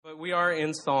We are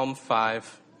in Psalm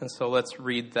 5, and so let's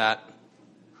read that.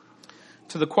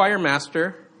 To the choir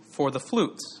master for the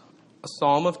flutes, a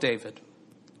psalm of David.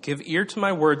 Give ear to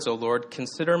my words, O Lord,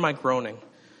 consider my groaning.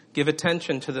 Give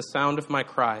attention to the sound of my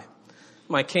cry.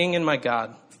 My King and my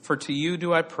God, for to you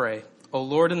do I pray. O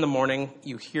Lord, in the morning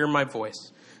you hear my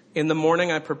voice. In the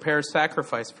morning I prepare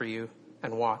sacrifice for you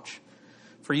and watch.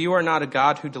 For you are not a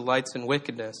God who delights in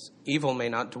wickedness. Evil may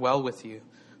not dwell with you.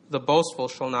 The boastful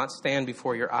shall not stand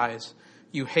before your eyes.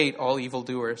 You hate all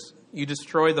evildoers. You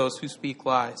destroy those who speak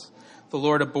lies. The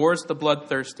Lord abhors the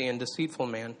bloodthirsty and deceitful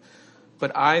man.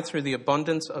 But I, through the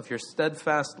abundance of your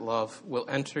steadfast love, will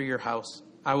enter your house.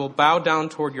 I will bow down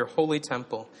toward your holy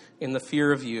temple in the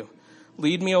fear of you.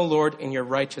 Lead me, O Lord, in your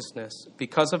righteousness.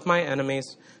 Because of my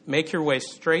enemies, make your way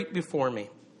straight before me.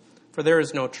 For there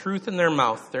is no truth in their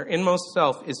mouth. Their inmost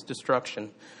self is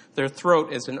destruction. Their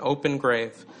throat is an open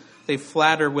grave. They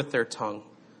flatter with their tongue.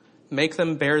 Make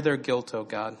them bear their guilt, O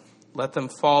God. Let them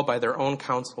fall by their own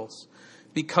counsels.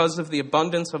 Because of the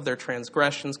abundance of their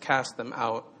transgressions, cast them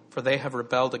out, for they have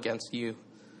rebelled against you.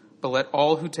 But let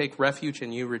all who take refuge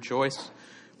in you rejoice.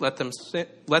 Let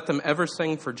them ever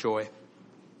sing for joy.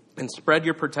 And spread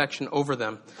your protection over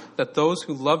them, that those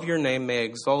who love your name may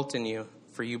exult in you.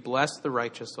 For you bless the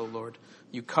righteous, O Lord.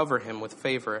 You cover him with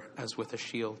favor as with a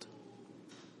shield.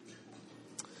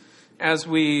 As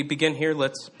we begin here,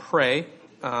 let's pray.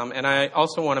 And I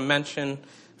also want to mention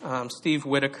Steve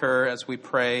Whitaker as we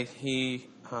pray. He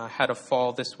had a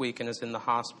fall this week and is in the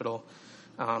hospital.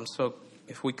 So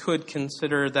if we could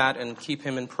consider that and keep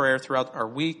him in prayer throughout our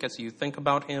week as you think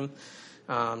about him,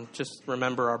 just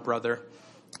remember our brother.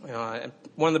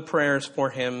 One of the prayers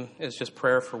for him is just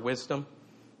prayer for wisdom.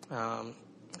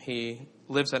 He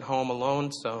lives at home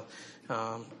alone, so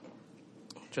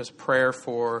just prayer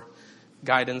for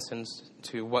guidance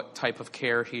into what type of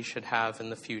care he should have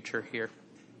in the future here.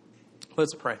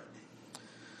 Let's pray.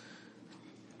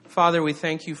 Father, we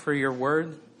thank you for your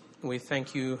word. We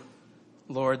thank you,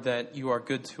 Lord, that you are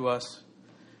good to us,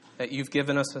 that you've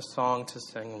given us a song to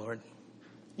sing, Lord.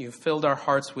 You've filled our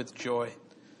hearts with joy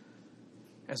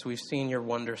as we've seen your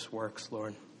wondrous works,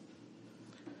 Lord.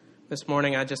 This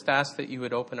morning, I just ask that you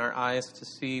would open our eyes to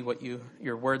see what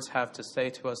your words have to say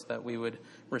to us, that we would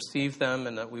receive them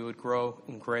and that we would grow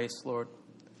in grace, Lord.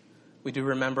 We do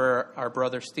remember our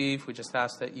brother Steve. We just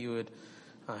ask that you would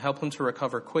help him to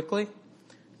recover quickly.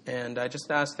 And I just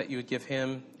ask that you would give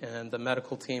him and the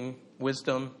medical team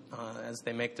wisdom as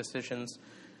they make decisions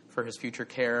for his future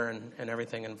care and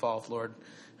everything involved, Lord.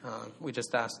 We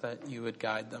just ask that you would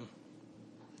guide them.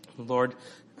 Lord,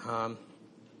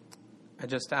 I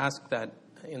just ask that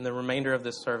in the remainder of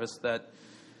this service that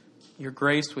your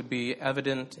grace would be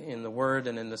evident in the word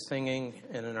and in the singing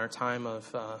and in our time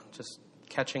of just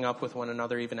catching up with one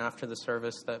another even after the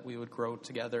service, that we would grow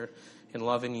together in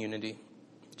love and unity.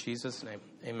 In Jesus' name,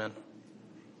 amen.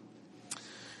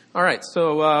 All right,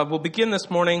 so we'll begin this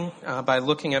morning by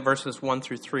looking at verses 1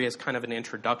 through 3 as kind of an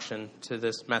introduction to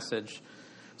this message.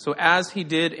 So as he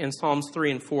did in Psalms 3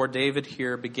 and 4, David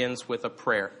here begins with a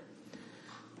prayer.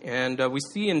 And we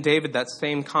see in David that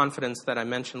same confidence that I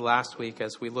mentioned last week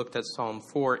as we looked at Psalm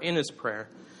 4 in his prayer,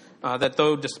 that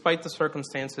though despite the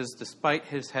circumstances, despite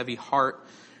his heavy heart,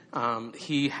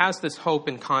 he has this hope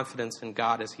and confidence in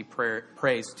God as he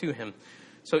prays to him.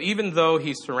 So even though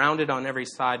he's surrounded on every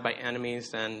side by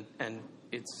enemies and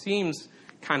it seems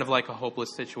kind of like a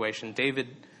hopeless situation, David,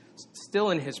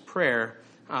 still in his prayer,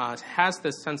 has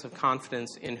this sense of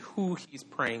confidence in who he's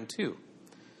praying to.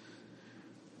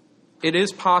 It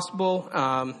is possible,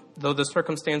 though the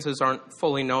circumstances aren't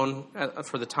fully known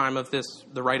for the time of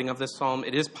the writing of this psalm,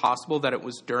 it is possible that it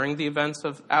was during the events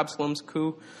of Absalom's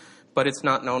coup, but it's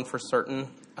not known for certain.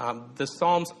 The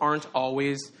psalms aren't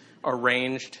always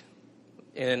arranged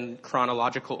in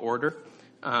chronological order,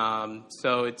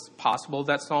 so it's possible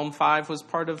that Psalm 5 was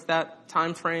part of that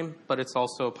time frame, but it's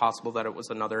also possible that it was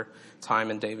another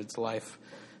time in David's life.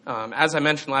 As I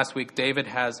mentioned last week, David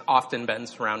has often been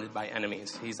surrounded by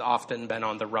enemies. He's often been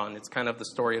on the run. It's kind of the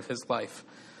story of his life.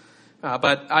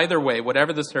 But either way,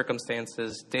 whatever the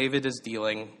circumstances, David is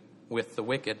dealing with the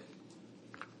wicked.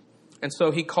 And so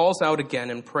he calls out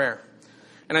again in prayer.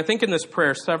 And I think in this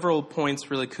prayer, several points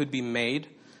really could be made.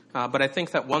 But I think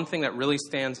that one thing that really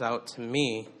stands out to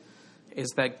me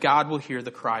is that God will hear the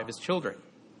cry of his children.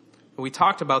 We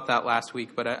talked about that last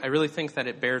week, but I really think that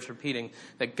it bears repeating,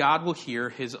 that God will hear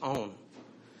his own.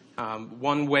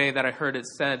 One way that I heard it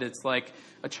said, it's like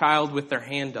a child with their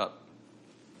hand up.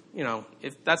 You know,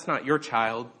 if that's not your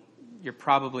child, you're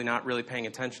probably not really paying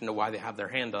attention to why they have their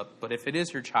hand up. But if it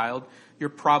is your child, you're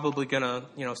probably going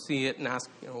to, see it and ask,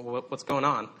 what's going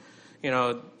on?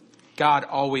 God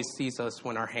always sees us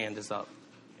when our hand is up.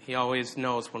 He always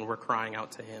knows when we're crying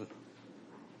out to him.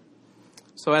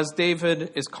 So as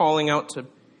David is calling out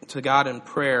to God in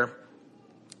prayer,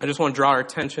 I just want to draw our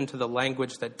attention to the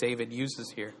language that David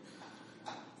uses here.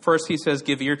 First, he says,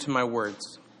 give ear to my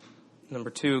words. Number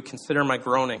 2, consider my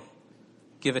groaning.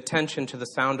 Give attention to the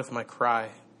sound of my cry.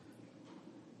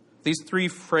 These 3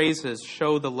 phrases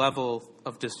show the level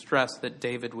of distress that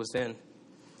David was in.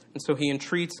 And so he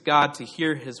entreats God to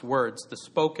hear his words, the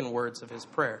spoken words of his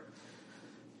prayer.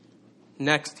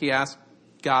 Next, he asks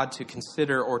God to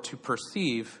consider or to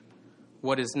perceive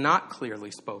what is not clearly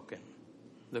spoken,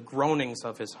 the groanings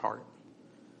of his heart,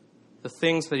 the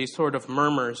things that he sort of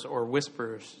murmurs or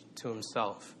whispers to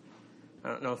himself. I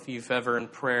don't know if you've ever in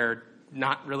prayer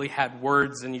not really had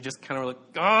words and you just kind of like,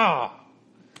 oh.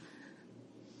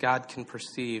 God can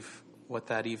perceive what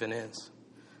that even is.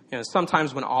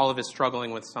 Sometimes when Olive is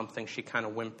struggling with something, she kind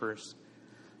of whimpers.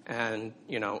 And,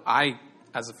 I,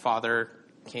 as a father,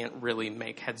 can't really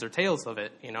make heads or tails of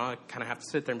it. I kind of have to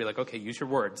sit there and be like, okay, use your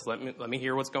words. Let me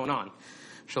hear what's going on.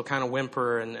 She'll kind of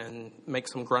whimper and make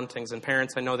some gruntings. And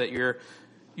parents, I know that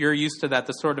you're used to that,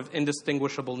 the sort of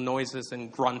indistinguishable noises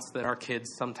and grunts that our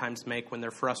kids sometimes make when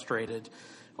they're frustrated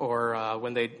or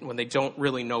when they don't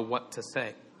really know what to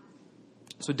say.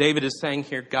 So David is saying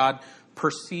here, God,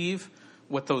 perceive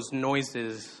what those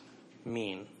noises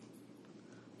mean.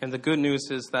 And the good news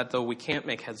is that though we can't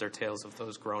make heads or tails of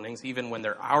those groanings, even when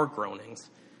they're our groanings,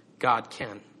 God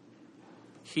can.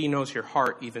 He knows your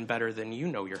heart even better than you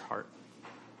know your heart.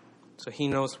 So he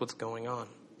knows what's going on.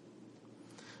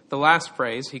 The last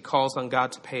phrase, he calls on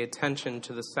God to pay attention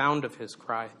to the sound of his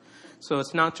cry. So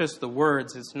it's not just the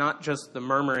words, it's not just the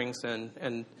murmurings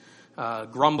and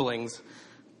grumblings,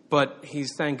 but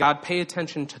he's saying, God, pay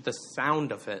attention to the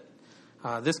sound of it.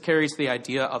 This carries the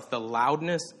idea of the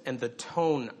loudness and the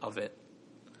tone of it.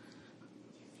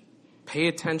 Pay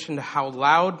attention to how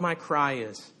loud my cry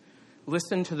is.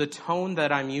 Listen to the tone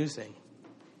that I'm using.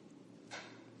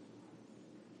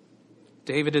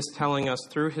 David is telling us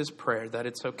through his prayer that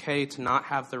it's okay to not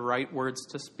have the right words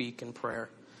to speak in prayer.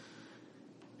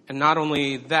 And not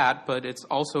only that, but it's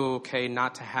also okay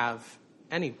not to have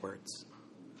any words.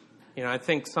 I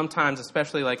think sometimes,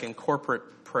 especially like in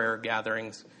corporate prayer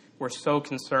gatherings, we're so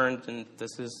concerned, and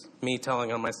this is me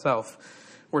telling on myself,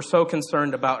 we're so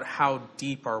concerned about how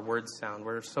deep our words sound.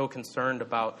 We're so concerned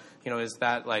about, is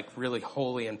that like really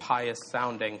holy and pious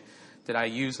sounding? Did I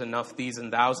use enough these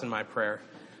and thous in my prayer?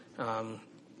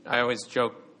 I always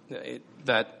joke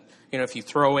that, if you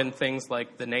throw in things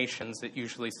like the nations, it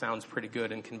usually sounds pretty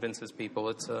good and convinces people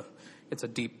it's a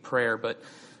deep prayer. But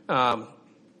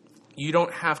you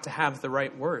don't have to have the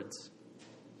right words.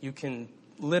 You can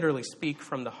literally speak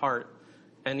from the heart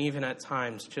and even at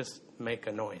times just make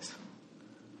a noise.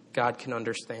 God can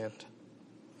understand.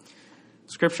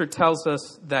 Scripture tells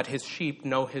us that his sheep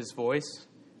know his voice.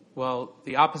 Well,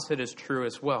 the opposite is true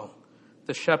as well.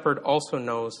 The shepherd also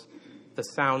knows the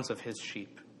sounds of his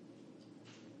sheep.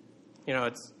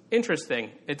 It's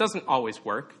interesting. It doesn't always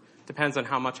work. Depends on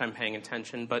how much I'm paying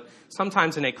attention. But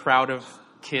sometimes in a crowd of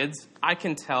kids, I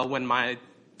can tell when my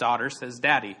daughter says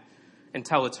daddy and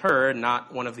tell it's her,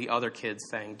 not one of the other kids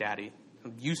saying daddy.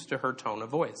 I'm used to her tone of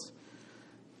voice.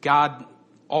 God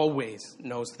always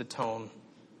knows the tone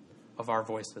of our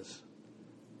voices.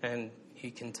 And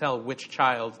he can tell which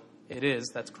child it is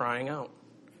that's crying out.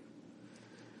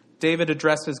 David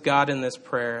addresses God in this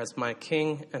prayer as my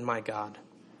King and my God.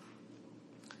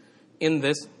 In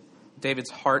this,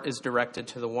 David's heart is directed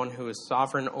to the one who is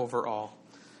sovereign over all,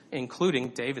 including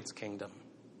David's kingdom.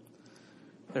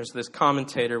 There's this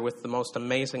commentator with the most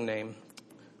amazing name,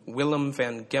 Willem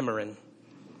van Gemeren.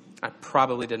 I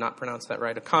probably did not pronounce that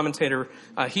right. A commentator,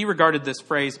 he regarded this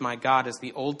phrase, my God, as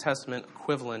the Old Testament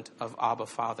equivalent of Abba,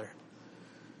 Father.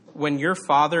 When your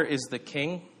father is the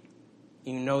king,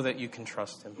 you know that you can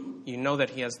trust him. You know that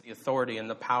he has the authority and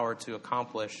the power to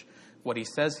accomplish what he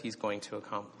says he's going to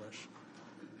accomplish.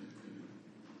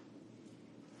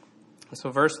 And so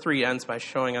verse 3 ends by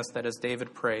showing us that as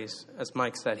David prays, as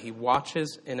Mike said, he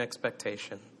watches in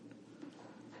expectation.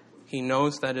 He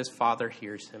knows that his father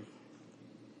hears him.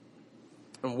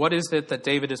 And what is it that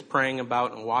David is praying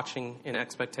about and watching in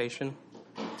expectation?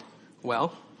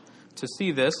 Well, to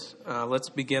see this, let's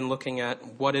begin looking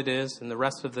at what it is in the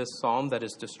rest of this psalm that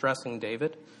is distressing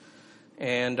David.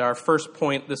 And our first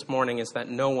point this morning is that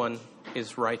no one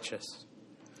is righteous.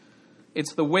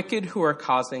 It's the wicked who are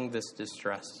causing this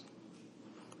distress.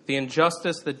 The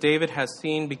injustice that David has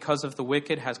seen because of the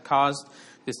wicked has caused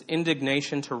this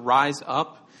indignation to rise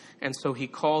up, and so he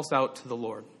calls out to the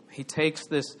Lord. He takes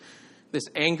this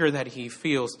anger that he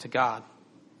feels to God.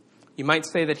 You might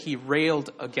say that he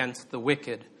railed against the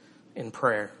wicked in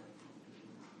prayer.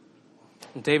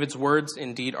 And David's words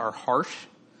indeed are harsh.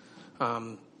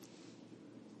 And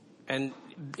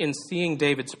in seeing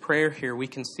David's prayer here, we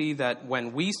can see that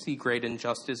when we see great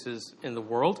injustices in the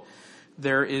world,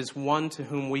 there is one to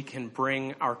whom we can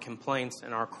bring our complaints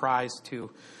and our cries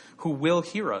to, who will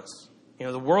hear us.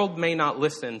 The world may not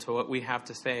listen to what we have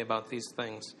to say about these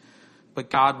things, but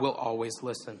God will always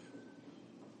listen.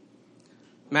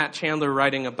 Matt Chandler,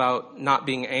 writing about not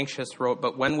being anxious, wrote,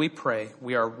 "But when we pray,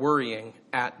 we are worrying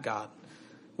at God.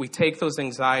 We take those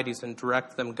anxieties and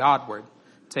direct them Godward,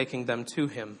 taking them to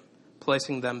him,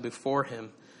 placing them before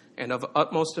him, and of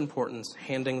utmost importance,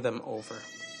 handing them over."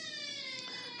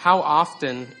 How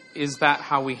often is that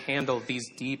how we handle these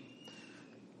deep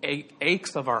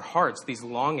aches of our hearts, these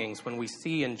longings when we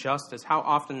see injustice? How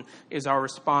often is our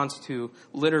response to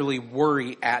literally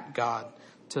worry at God,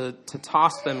 to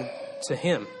toss them to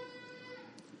him?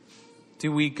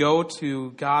 Do we go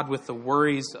to God with the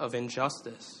worries of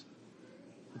injustice?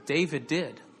 David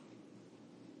did.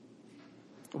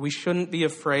 We shouldn't be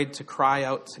afraid to cry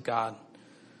out to God.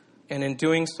 And in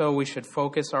doing so, we should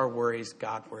focus our worries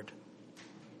Godward.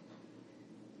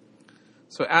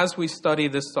 So as we study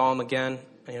this psalm again,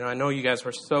 I know you guys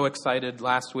were so excited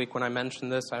last week when I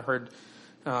mentioned this. I heard,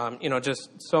 just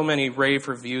so many rave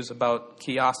reviews about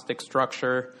chiastic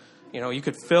structure. You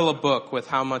could fill a book with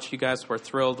how much you guys were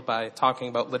thrilled by talking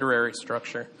about literary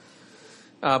structure.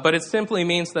 But it simply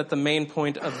means that the main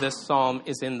point of this psalm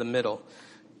is in the middle.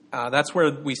 That's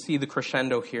where we see the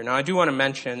crescendo here. Now, I do want to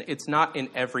mention it's not in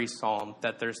every psalm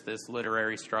that there's this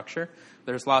literary structure.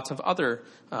 There's lots of other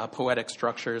poetic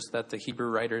structures that the Hebrew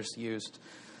writers used.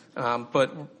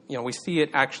 But we see it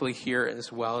actually here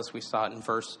as well as we saw it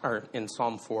in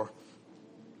Psalm 4.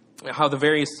 How the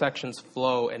various sections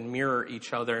flow and mirror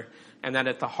each other, and that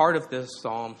at the heart of this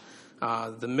psalm,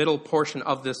 the middle portion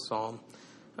of this psalm,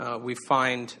 we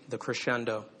find the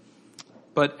crescendo.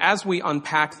 But as we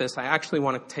unpack this, I actually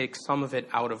want to take some of it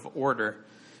out of order.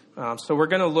 So we're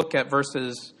going to look at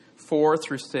verses 4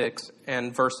 through 6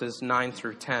 and verses 9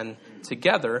 through 10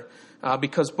 together,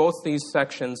 because both these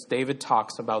sections, David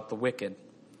talks about the wicked.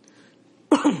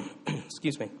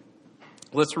 Excuse me.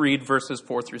 Let's read verses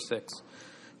 4 through 6.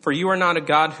 "For you are not a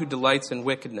God who delights in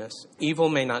wickedness. Evil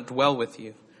may not dwell with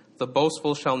you. The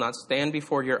boastful shall not stand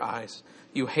before your eyes.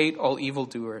 You hate all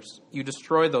evildoers. You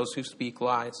destroy those who speak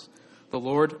lies. The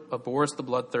Lord abhors the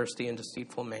bloodthirsty and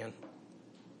deceitful man."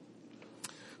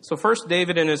 So first,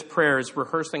 David in his prayer is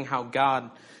rehearsing how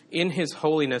God, in his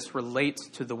holiness, relates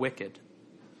to the wicked.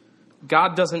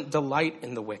 God doesn't delight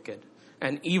in the wicked,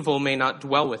 and evil may not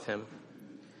dwell with him.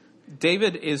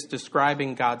 David is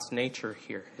describing God's nature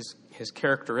here, his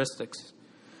characteristics.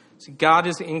 See, God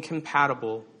is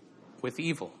incompatible with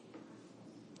evil.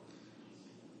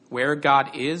 Where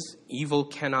God is, evil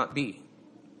cannot be.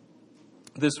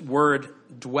 This word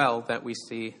dwell that we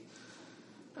see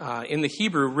in the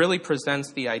Hebrew really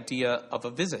presents the idea of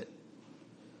a visit.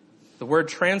 The word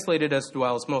translated as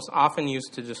dwell is most often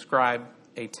used to describe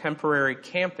a temporary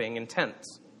camping in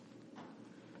tents.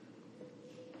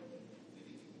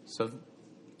 So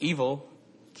evil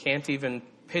can't even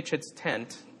pitch its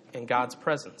tent in God's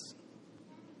presence.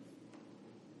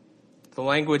 The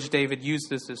language David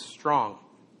uses is strong,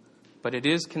 but it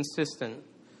is consistent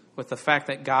with the fact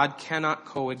that God cannot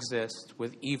coexist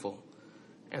with evil,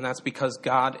 and that's because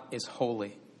God is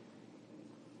holy.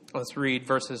 Let's read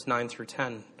verses 9 through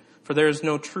 10. "For there is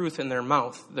no truth in their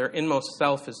mouth. Their inmost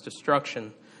self is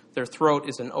destruction. Their throat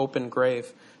is an open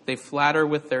grave. They flatter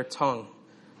with their tongue.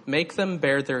 Make them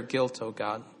bear their guilt, O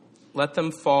God. Let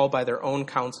them fall by their own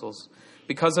counsels.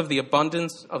 Because of the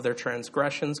abundance of their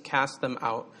transgressions, cast them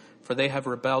out, for they have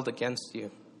rebelled against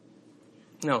you."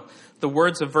 Now, the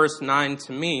words of verse 9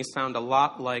 to me sound a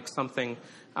lot like something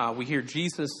we hear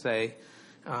Jesus say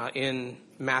in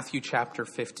Matthew chapter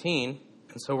 15.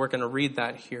 And so we're going to read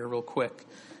that here real quick.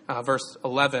 Verse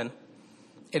 11,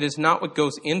 "It is not what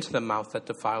goes into the mouth that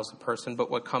defiles a person,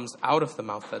 but what comes out of the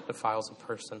mouth that defiles a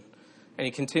person." And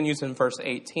he continues in verse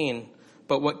 18,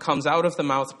 "But what comes out of the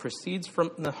mouth proceeds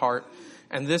from the heart,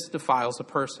 and this defiles a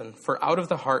person. For out of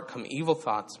the heart come evil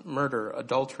thoughts, murder,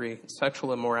 adultery,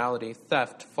 sexual immorality,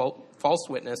 theft, false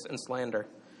witness, and slander."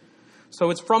 So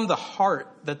it's from the heart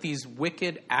that these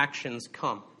wicked actions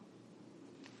come.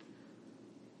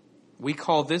 We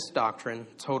call this doctrine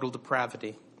total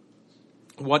depravity.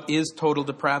 What is total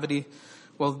depravity?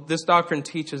 Well, this doctrine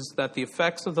teaches that the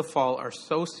effects of the fall are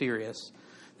so serious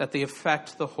that they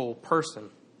affect the whole person,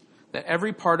 that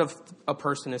every part of a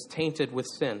person is tainted with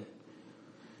sin.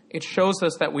 It shows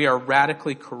us that we are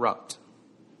radically corrupt.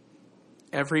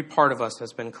 Every part of us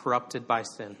has been corrupted by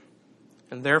sin.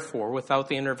 And therefore, without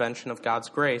the intervention of God's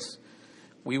grace,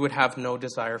 we would have no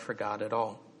desire for God at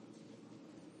all.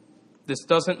 This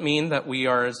doesn't mean that we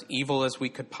are as evil as we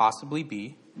could possibly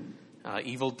be.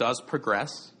 Evil does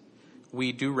progress.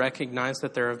 We do recognize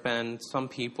that there have been some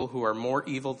people who are more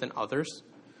evil than others,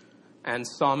 and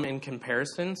some, in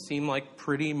comparison, seem like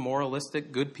pretty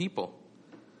moralistic, good people.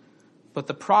 But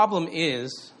the problem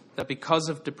is that because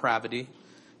of depravity,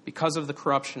 because of the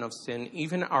corruption of sin,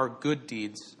 even our good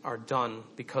deeds are done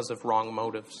because of wrong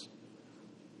motives.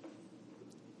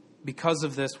 Because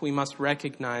of this, we must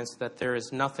recognize that there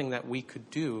is nothing that we could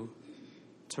do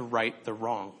to right the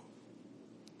wrong.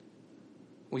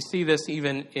 We see this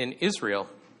even in Israel.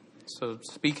 So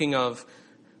speaking of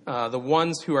the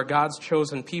ones who are God's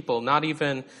chosen people, not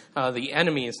even the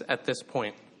enemies at this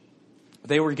point,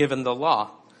 they were given the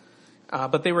law.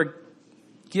 But they were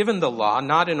given the law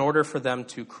not in order for them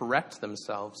to correct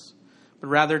themselves, but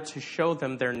rather to show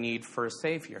them their need for a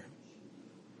Savior.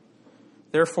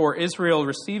 Therefore, Israel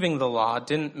receiving the law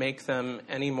didn't make them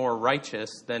any more righteous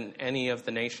than any of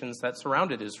the nations that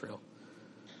surrounded Israel.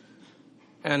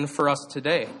 And for us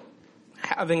today,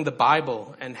 having the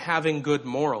Bible and having good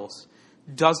morals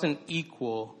doesn't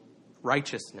equal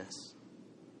righteousness.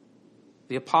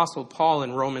 The Apostle Paul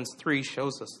in Romans 3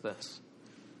 shows us this.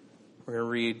 We're going to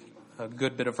read a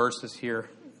good bit of verses here.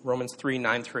 Romans 3,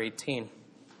 9 through 18.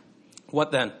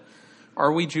 What then?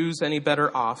 Are we Jews any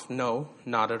better off? No,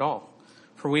 not at all.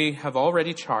 For we have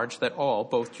already charged that all,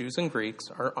 both Jews and Greeks,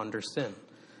 are under sin.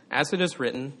 As it is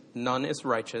written, none is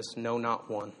righteous, no, not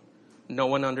one. No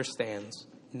one understands.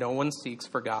 No one seeks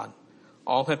for God.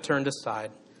 All have turned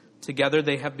aside. Together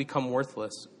they have become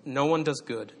worthless. No one does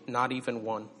good, not even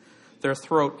one. Their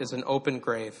throat is an open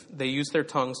grave. They use their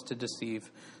tongues to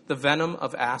deceive. The venom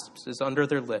of asps is under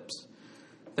their lips.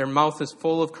 Their mouth is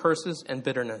full of curses and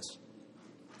bitterness.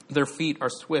 Their feet are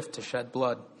swift to shed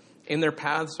blood. In their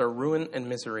paths are ruin and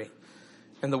misery.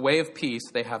 And the way of peace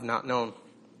they have not known.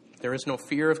 There is no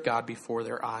fear of God before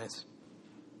their eyes.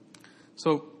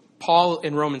 So Paul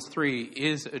in Romans 3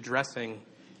 is addressing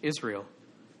Israel.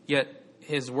 Yet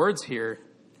his words here,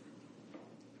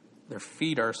 their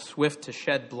feet are swift to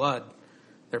shed blood.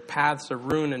 Their paths are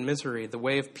ruin and misery. The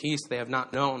way of peace they have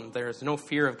not known. There is no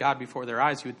fear of God before their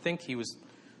eyes. You would think he was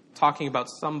talking about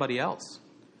somebody else.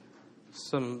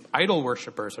 Some idol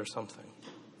worshipers or something.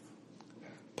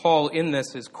 Paul in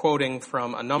this is quoting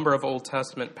from a number of Old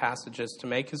Testament passages to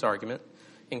make his argument,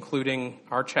 including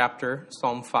our chapter,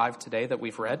 Psalm 5 today that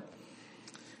we've read.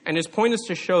 And his point is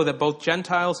to show that both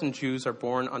Gentiles and Jews are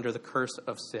born under the curse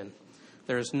of sin.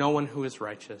 There is no one who is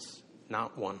righteous,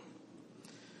 not one.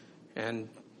 And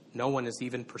no one is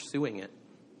even pursuing it.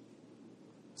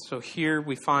 So here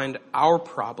we find our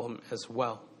problem as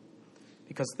well,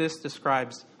 because this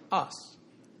describes us.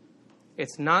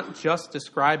 It's not just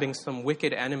describing some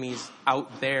wicked enemies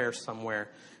out there somewhere,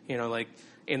 like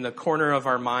in the corner of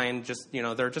our mind, just,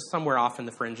 they're just somewhere off in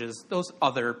the fringes, those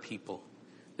other people.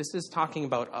 This is talking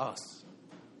about us.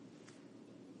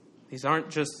 These aren't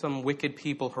just some wicked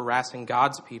people harassing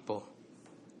God's people.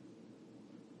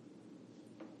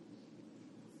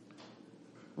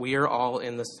 We are all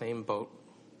in the same boat.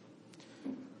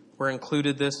 We're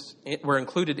included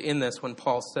in this when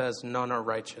Paul says none are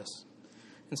righteous.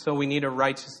 And so we need a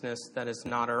righteousness that is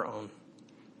not our own.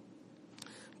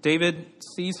 David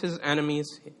sees his enemies,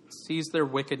 sees their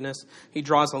wickedness. He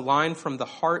draws a line from the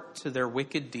heart to their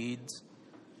wicked deeds.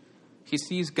 He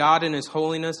sees God in his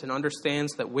holiness and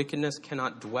understands that wickedness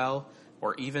cannot dwell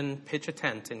or even pitch a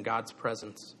tent in God's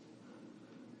presence.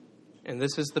 And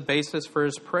this is the basis for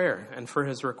his prayer and for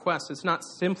his request. It's not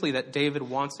simply that David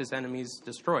wants his enemies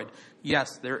destroyed.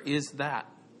 Yes, there is that.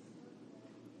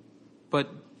 But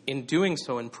in doing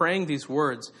so, in praying these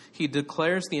words, he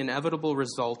declares the inevitable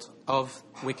result of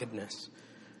wickedness.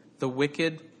 The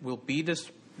wicked will be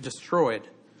destroyed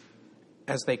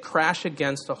as they crash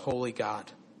against a holy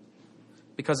God.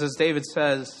 Because as David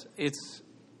says, it's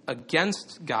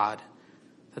against God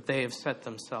that they have set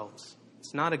themselves.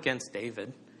 It's not against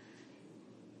David.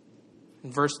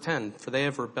 In verse 10, for they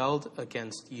have rebelled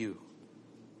against you.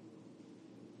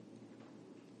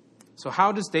 So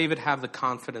how does David have the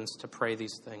confidence to pray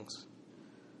these things?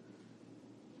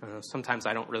 I don't know, sometimes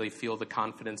I don't really feel the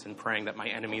confidence in praying that my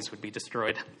enemies would be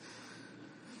destroyed.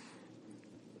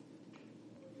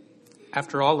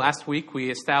 After all, last week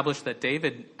we established that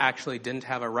David actually didn't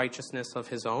have a righteousness of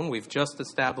his own. We've just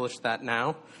established that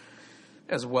now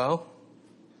as well.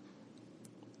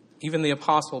 Even the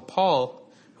Apostle Paul,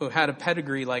 who had a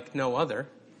pedigree like no other,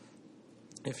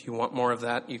 if you want more of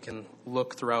that, you can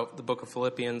look throughout the book of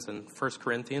Philippians and 1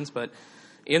 Corinthians. But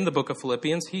in the book of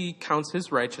Philippians, he counts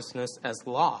his righteousness as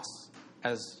loss,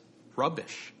 as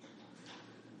rubbish.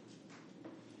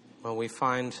 Well, we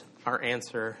find our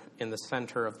answer in the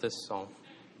center of this psalm,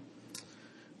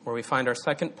 where we find our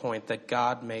second point, that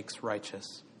God makes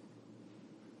righteous.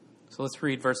 So let's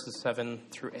read verses 7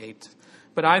 through 8.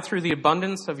 But I, through the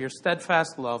abundance of your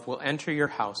steadfast love, will enter your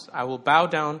house. I will bow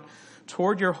down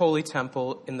toward your holy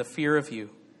temple in the fear of you.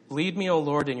 Lead me, O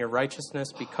Lord, in your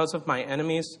righteousness because of my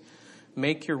enemies.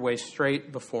 Make your way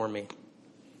straight before me.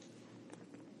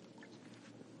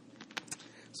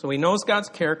 So he knows God's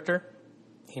character.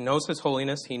 He knows his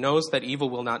holiness. He knows that evil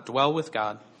will not dwell with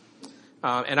God.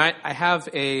 And I have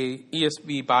a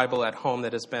ESV Bible at home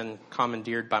that has been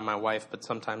commandeered by my wife, but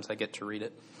sometimes I get to read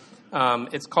it.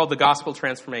 It's called the Gospel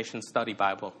Transformation Study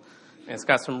Bible. And it's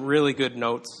got some really good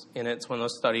notes in it. It's one of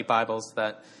those study Bibles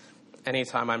that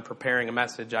anytime I'm preparing a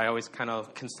message, I always kind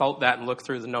of consult that and look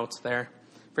through the notes there.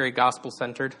 Very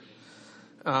gospel-centered.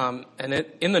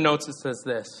 In the notes it says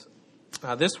this.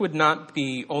 This would not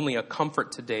be only a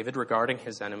comfort to David regarding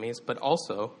his enemies, but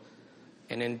also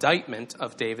an indictment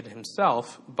of David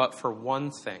himself, but for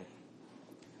one thing.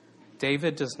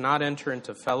 David does not enter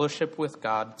into fellowship with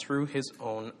God through his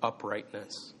own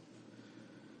uprightness.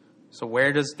 So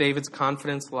where does David's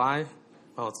confidence lie?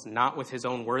 Well, it's not with his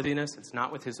own worthiness. It's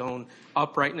not with his own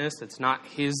uprightness. It's not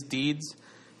his deeds.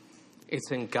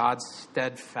 It's in God's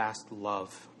steadfast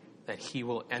love that he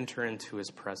will enter into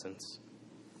his presence.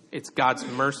 It's God's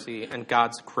mercy and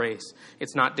God's grace.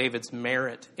 It's not David's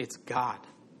merit. It's God.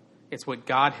 It's what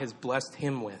God has blessed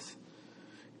him with.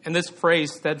 And this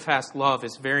phrase, steadfast love,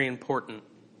 is very important.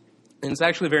 And it's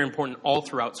actually very important all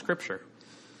throughout Scripture.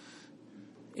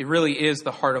 It really is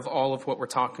the heart of all of what we're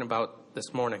talking about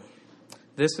this morning.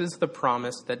 This is the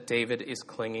promise that David is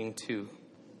clinging to.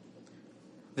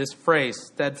 This phrase,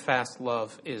 steadfast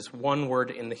love, is one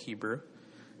word in the Hebrew.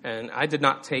 And I did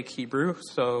not take Hebrew,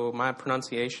 so my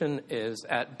pronunciation is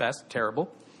at best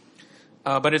terrible.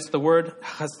 But it's the word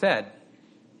chesed.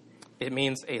 It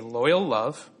means a loyal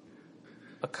love,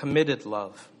 a committed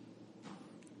love.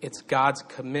 It's God's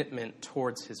commitment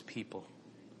towards his people.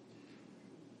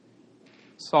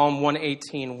 Psalm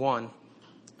 118:1,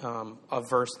 a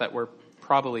verse that we're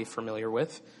probably familiar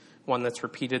with, one that's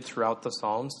repeated throughout the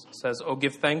Psalms, says, "Oh,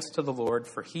 give thanks to the Lord,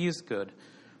 for he is good,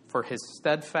 for his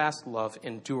steadfast love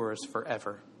endures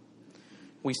forever."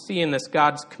 We see in this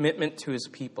God's commitment to his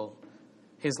people.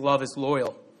 His love is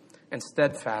loyal and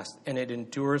steadfast, and it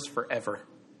endures forever.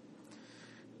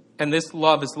 And this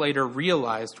love is later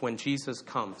realized when Jesus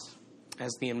comes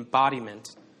as the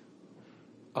embodiment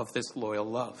of this loyal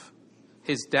love.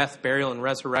 His death, burial, and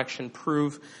resurrection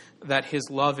prove that his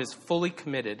love is fully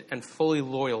committed and fully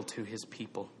loyal to his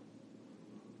people.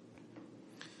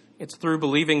 It's through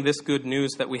believing this good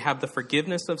news that we have the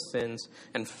forgiveness of sins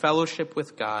and fellowship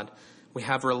with God. We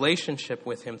have relationship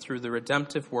with him through the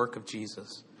redemptive work of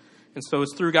Jesus. And so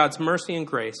it's through God's mercy and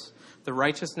grace, the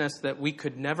righteousness that we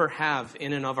could never have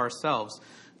in and of ourselves,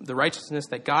 the righteousness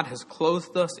that God has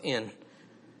clothed us in,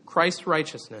 Christ's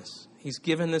righteousness. He's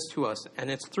given this to us, and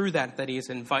it's through that he has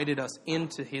invited us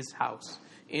into his house,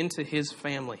 into his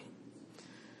family.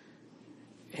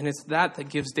 And it's that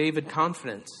gives David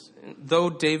confidence. Though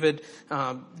David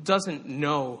doesn't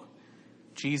know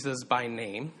Jesus by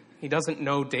name, he doesn't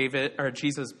know David or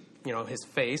Jesus, his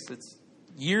face. It's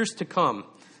years to come.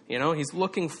 He's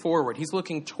looking forward. He's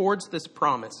looking towards this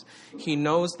promise. He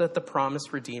knows that the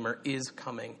promised Redeemer is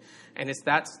coming. And it's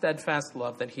that steadfast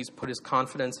love that he's put his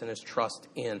confidence and his trust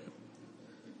in.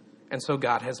 And so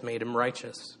God has made him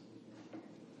righteous.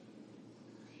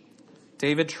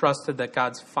 David trusted that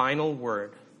God's final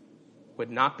word would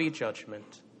not be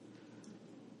judgment,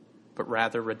 but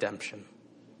rather redemption.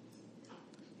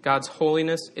 God's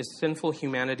holiness is sinful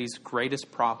humanity's greatest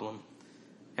problem,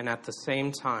 and at the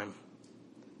same time,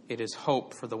 it is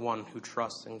hope for the one who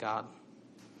trusts in God.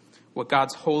 What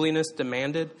God's holiness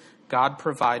demanded, God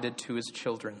provided to his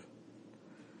children.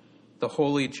 The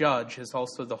holy judge is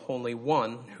also the holy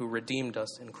one who redeemed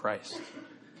us in Christ.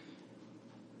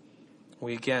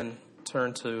 We again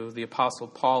turn to the Apostle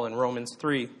Paul in Romans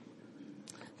 3,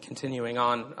 continuing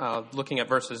on, looking at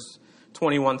verses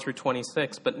 21 through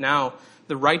 26. But now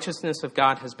the righteousness of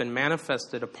God has been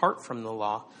manifested apart from the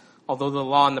law, although the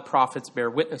law and the prophets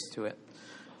bear witness to it.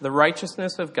 The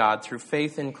righteousness of God through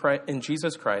faith in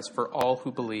Jesus Christ for all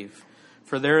who believe.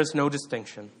 For there is no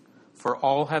distinction. For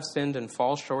all have sinned and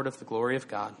fall short of the glory of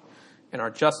God, and are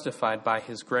justified by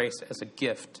his grace as a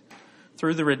gift,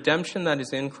 through the redemption that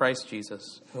is in Christ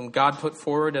Jesus, whom God put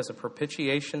forward as a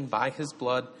propitiation by his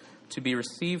blood to be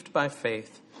received by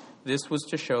faith. This was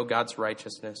to show God's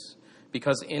righteousness,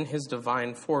 because in his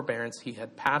divine forbearance he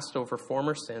had passed over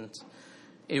former sins.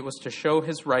 It was to show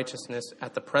his righteousness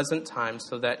at the present time,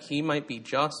 so that he might be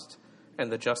just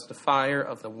and the justifier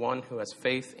of the one who has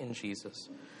faith in Jesus.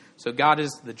 So God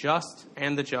is the just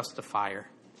and the justifier.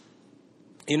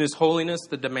 In his holiness,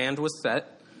 the demand was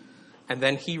set, and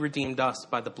then he redeemed us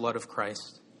by the blood of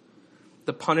Christ.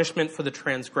 The punishment for the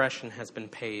transgression has been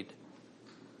paid,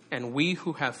 and we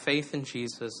who have faith in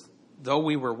Jesus, though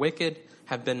we were wicked,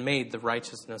 have been made the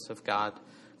righteousness of God,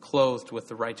 clothed with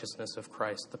the righteousness of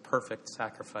Christ, the perfect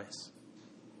sacrifice.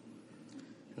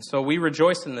 And so we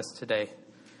rejoice in this today.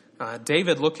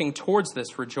 David, looking towards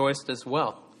this, rejoiced as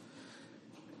well,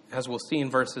 as we'll see in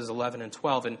verses 11 and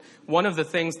 12. And one of the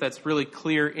things that's really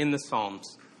clear in the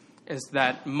Psalms is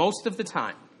that most of the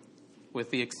time,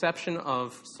 with the exception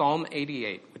of Psalm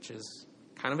 88, which is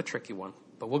kind of a tricky one,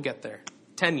 but we'll get there.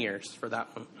 10 years for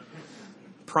that one.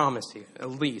 Promise you,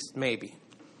 at least, maybe.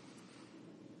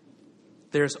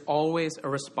 There's always a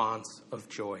response of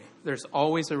joy. There's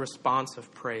always a response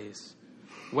of praise.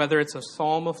 Whether it's a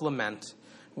psalm of lament,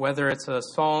 whether it's a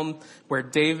psalm where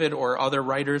David or other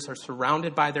writers are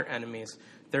surrounded by their enemies,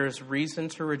 there is reason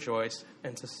to rejoice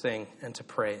and to sing and to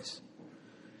praise.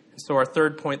 And so our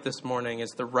third point this morning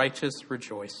is the righteous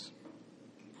rejoice.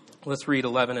 Let's read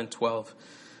 11 and 12.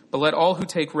 But let all who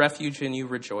take refuge in you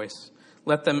rejoice.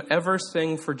 Let them ever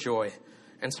sing for joy,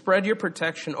 and spread your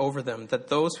protection over them, that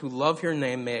those who love your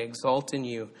name may exult in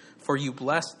you. For you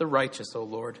bless the righteous, O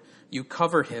Lord. You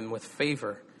cover him with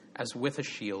favor as with a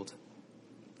shield.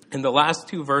 In the last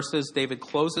two verses, David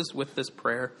closes with this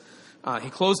prayer. He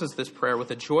closes this prayer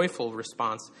with a joyful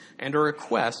response and a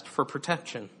request for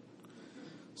protection.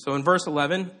 So in verse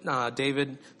 11,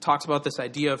 David talks about this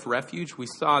idea of refuge. We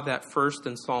saw that first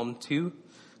in Psalm 2.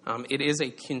 It is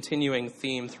a continuing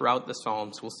theme throughout the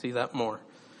Psalms. We'll see that more.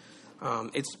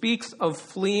 It speaks of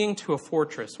fleeing to a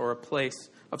fortress or a place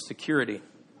of security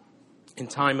in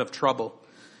time of trouble.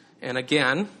 And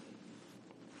again,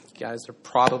 you guys are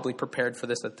probably prepared for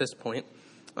this at this point,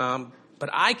 but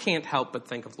I can't help but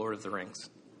think of Lord of the Rings.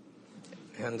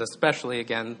 And especially,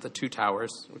 again, the Two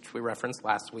Towers, which we referenced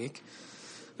last week,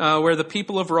 where the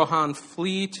people of Rohan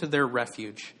flee to their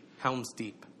refuge, Helm's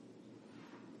Deep.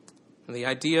 And the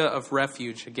idea of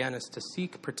refuge, again, is to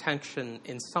seek protection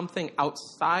in something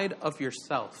outside of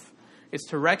yourself. It's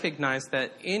to recognize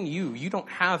that in you, you don't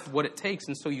have what it takes,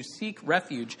 and so you seek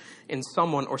refuge in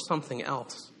someone or something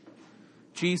else.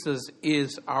 Jesus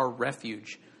is our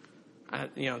refuge.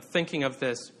 Thinking of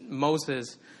this,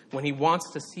 Moses, when he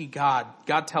wants to see God,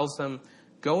 God tells him,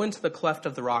 go into the cleft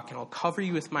of the rock, and I'll cover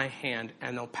you with my hand,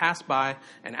 and they'll pass by,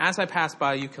 and as I pass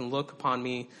by, you can look upon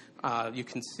me, you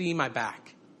can see my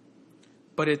back.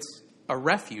 But it's a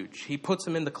refuge. He puts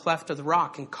him in the cleft of the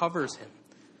rock and covers him.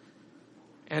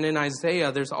 And in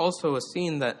Isaiah, there's also a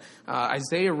scene that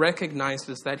Isaiah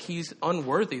recognizes that he's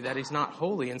unworthy, that he's not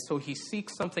holy, and so he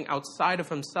seeks something outside of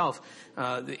himself.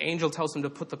 The angel tells him to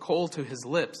put the coal to his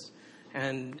lips,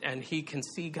 and he can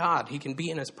see God. He can be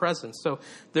in his presence. So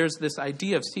there's this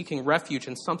idea of seeking refuge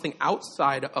in something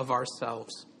outside of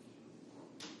ourselves.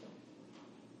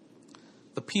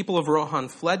 The people of Rohan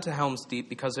fled to Helm's Deep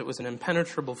because it was an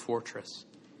impenetrable fortress.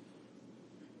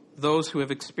 Those who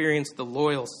have experienced the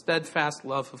loyal, steadfast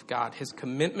love of God, his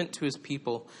commitment to his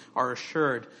people, are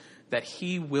assured that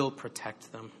he will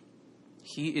protect them.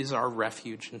 He is our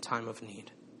refuge in time of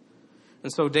need.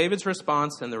 And so David's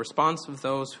response and the response of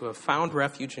those who have found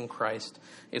refuge in Christ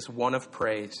is one of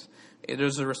praise. It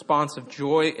is a response of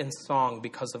joy and song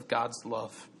because of God's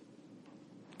love.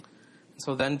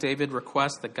 So then David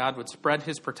requests that God would spread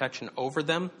his protection over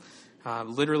them.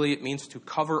 Literally, it means to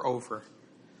cover over.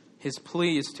 His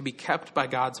plea is to be kept by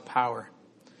God's power.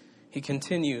 He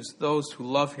continues, those who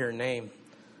love your name.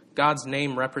 God's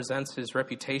name represents his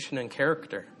reputation and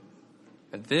character.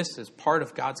 And this is part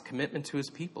of God's commitment to his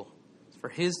people. It's for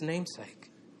his name's sake.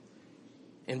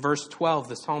 In verse 12,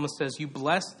 the psalmist says, you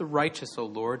bless the righteous, O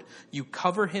Lord. You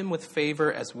cover him with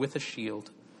favor as with a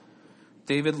shield.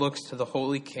 David looks to the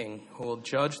Holy King who will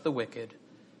judge the wicked,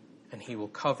 and he will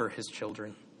cover his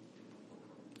children.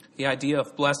 The idea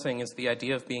of blessing is the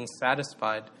idea of being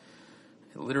satisfied.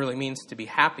 It literally means to be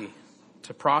happy,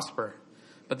 to prosper.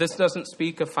 But this doesn't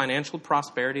speak of financial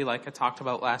prosperity like I talked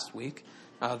about last week,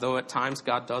 though at times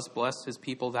God does bless his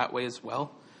people that way as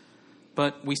well.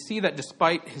 But we see that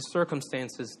despite his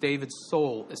circumstances, David's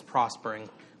soul is prospering,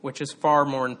 which is far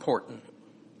more important.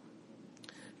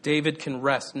 David can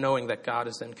rest knowing that God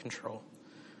is in control.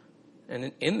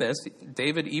 And in this,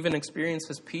 David even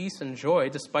experiences peace and joy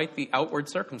despite the outward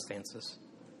circumstances.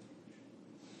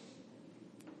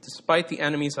 Despite the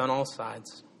enemies on all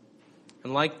sides.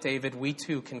 And like David, we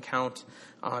too can count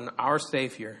on our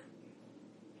Savior.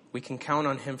 We can count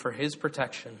on him for his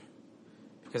protection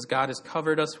because God has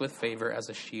covered us with favor as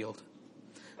a shield.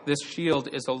 This shield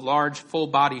is a large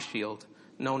full-body shield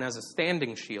known as a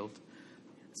standing shield.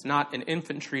 It's not an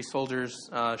infantry soldier's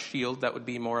shield that would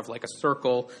be more of like a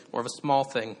circle, more of a small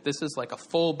thing. This is like a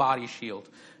full-body shield.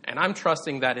 And I'm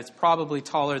trusting that it's probably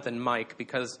taller than Mike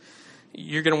because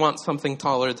you're going to want something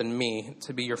taller than me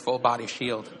to be your full-body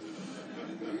shield.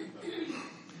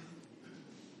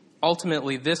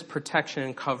 Ultimately, this protection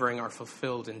and covering are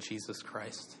fulfilled in Jesus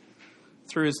Christ.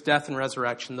 Through his death and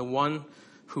resurrection, the one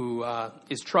who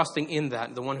is trusting in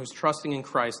that, the one who's trusting in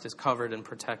Christ is covered and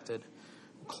protected,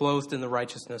 clothed in the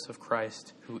righteousness of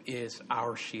Christ, who is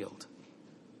our shield.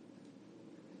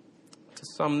 To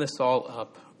sum this all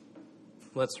up,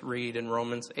 let's read in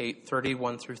Romans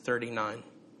 8:31 through 39.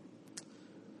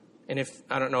 And if,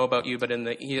 I don't know about you, but I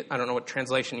don't know what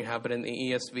translation you have, but in the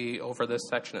ESV over this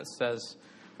section it says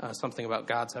something about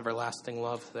God's everlasting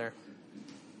love there.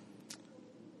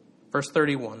 Verse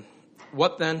 31,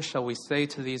 what then shall we say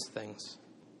to these things?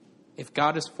 If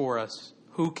God is for us,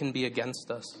 who can be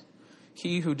against us?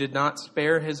 He who did not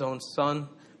spare his own son,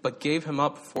 but gave him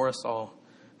up for us all,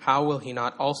 how will he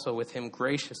not also with him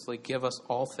graciously give us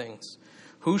all things?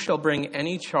 Who shall bring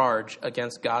any charge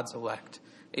against God's elect?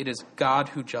 It is God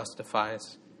who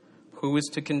justifies. Who is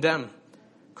to condemn?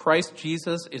 Christ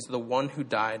Jesus is the one who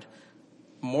died,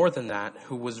 more than that,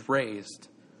 who was raised,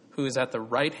 who is at the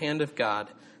right hand of God,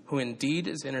 who indeed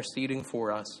is interceding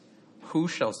for us. Who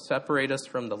shall separate us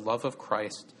from the love of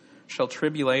Christ? Shall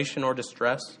tribulation or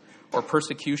distress, or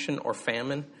persecution or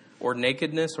famine, or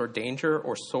nakedness or danger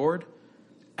or sword?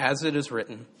 As it is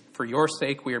written, for your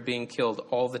sake we are being killed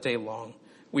all the day long.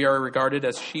 We are regarded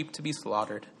as sheep to be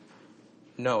slaughtered.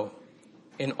 No,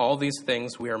 in all these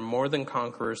things we are more than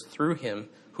conquerors through him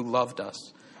who loved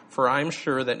us. For I am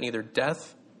sure that neither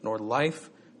death, nor life,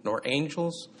 nor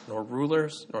angels, nor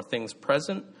rulers, nor things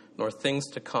present, nor things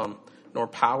to come, nor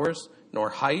powers, nor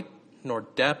height, nor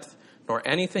depth, nor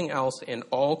anything else in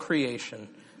all creation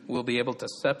will be able to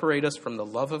separate us from the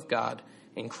love of God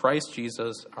in Christ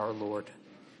Jesus our Lord.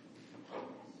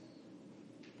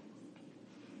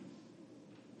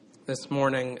 This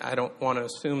morning, I don't want to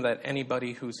assume that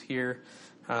anybody who's here,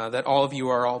 that all of you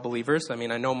are all believers. I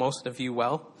mean, I know most of you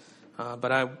well.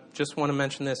 But I just want to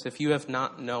mention this. If you have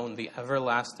not known the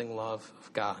everlasting love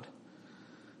of God,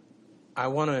 I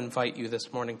want to invite you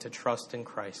this morning to trust in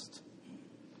Christ,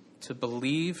 to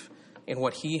believe in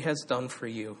what he has done for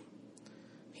you.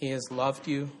 He has loved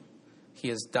you. He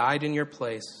has died in your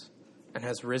place and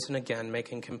has risen again,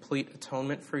 making complete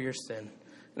atonement for your sin.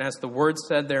 And as the word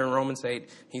said there in Romans 8,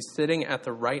 he's sitting at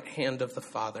the right hand of the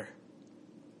Father.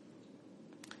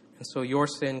 And so your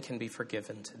sin can be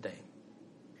forgiven today.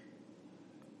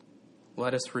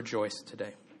 Let us rejoice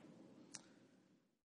today.